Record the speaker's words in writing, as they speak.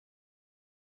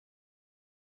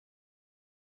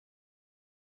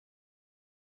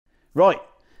Right,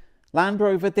 Land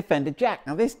Rover Defender jack.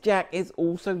 Now this jack is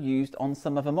also used on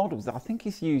some other models. I think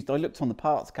it's used, I looked on the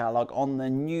parts catalogue, on the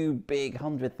new big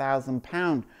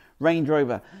 £100,000 Range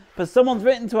Rover. But someone's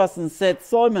written to us and said,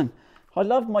 Simon, I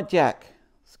love my jack.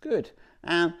 It's good.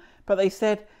 But they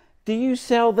said, do you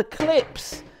sell the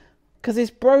clips? Because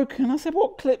it's broken. I said,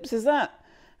 what clips is that?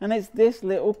 And it's this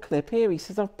little clip here. He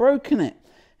says, I've broken it.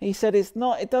 He said,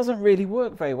 it doesn't really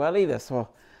work very well either. So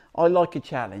I like a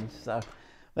challenge. So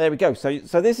there we go. So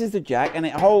this is the jack, and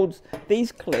it holds,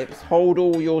 these clips hold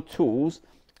all your tools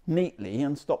neatly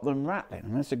and stop them rattling.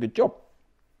 And that's a good job.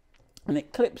 And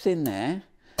it clips in there,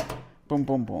 boom,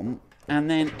 boom, boom. And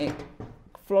then it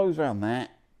flows around there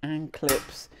and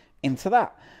clips into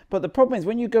that. But the problem is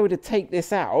when you go to take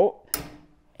this out,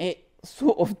 it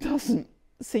sort of doesn't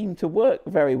seem to work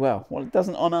very well. Well, it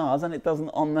doesn't on ours, and it doesn't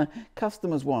on the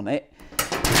customer's one. I'm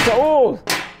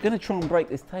going to try and break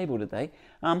this table today.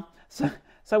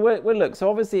 So we'll look. So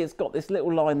obviously it's got this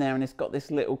little line there and it's got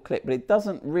this little clip, but it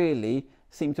doesn't really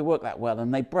seem to work that well,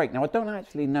 and they break. Now I don't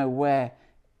actually know where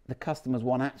the customer's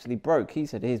one actually broke. He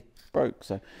said his broke.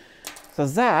 So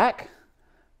Zach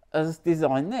has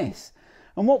designed this.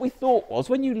 And what we thought was,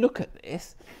 when you look at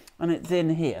this, and it's in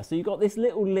here, so you've got this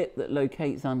little lip that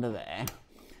locates under there,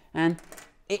 and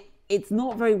it's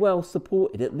not very well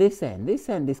supported at this end. This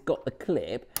end has got the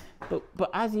clip, but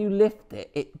as you lift it,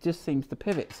 it just seems to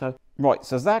pivot. So right,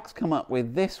 so Zach's come up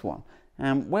with this one,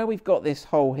 and where we've got this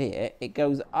hole here, it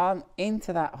goes on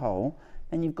into that hole,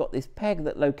 then you've got this peg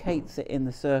that locates it in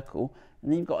the circle,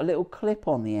 and then you've got a little clip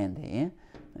on the end here.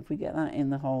 If we get that in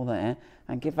the hole there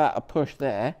and give that a push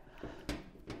there,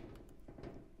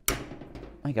 there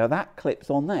you go, that clips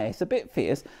on there. It's a bit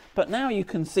fierce, but now you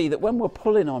can see that when we're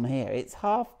pulling on here, it's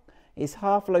half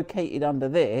located under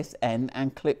this end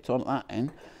and clipped on that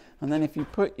end. And then if you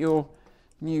put your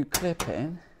new clip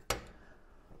in,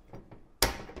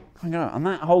 and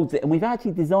that holds it, and we've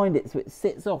actually designed it so it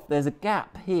sits off. There's a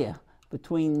gap here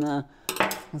between the,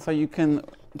 and so you can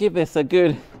give this a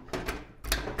good,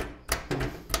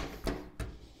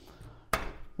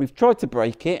 we've tried to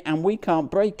break it and we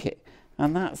can't break it,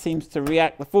 and that seems to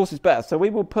react, the force is better. So we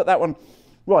will put that one,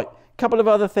 right, couple of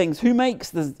other things. Who makes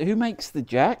the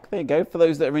jack? There you go, for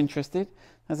those that are interested.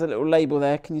 There's a little label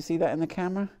there, can you see that in the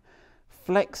camera?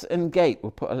 Flex and Gate,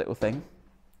 we'll put a little thing.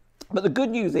 But the good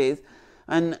news is,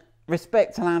 and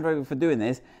respect to Land Rover for doing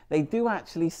this, they do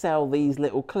actually sell these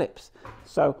little clips.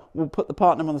 So we'll put the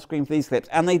part number on the screen for these clips.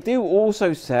 And they do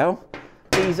also sell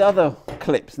these other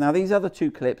clips. Now these other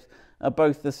two clips are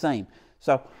both the same.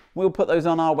 So we'll put those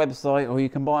on our website, or you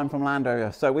can buy them from Land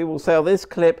Rover. So we will sell this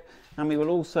clip, and we will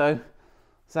also,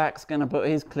 Zach's going to put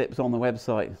his clips on the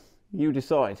website. You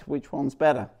decide which one's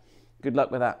better. Good luck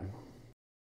with that.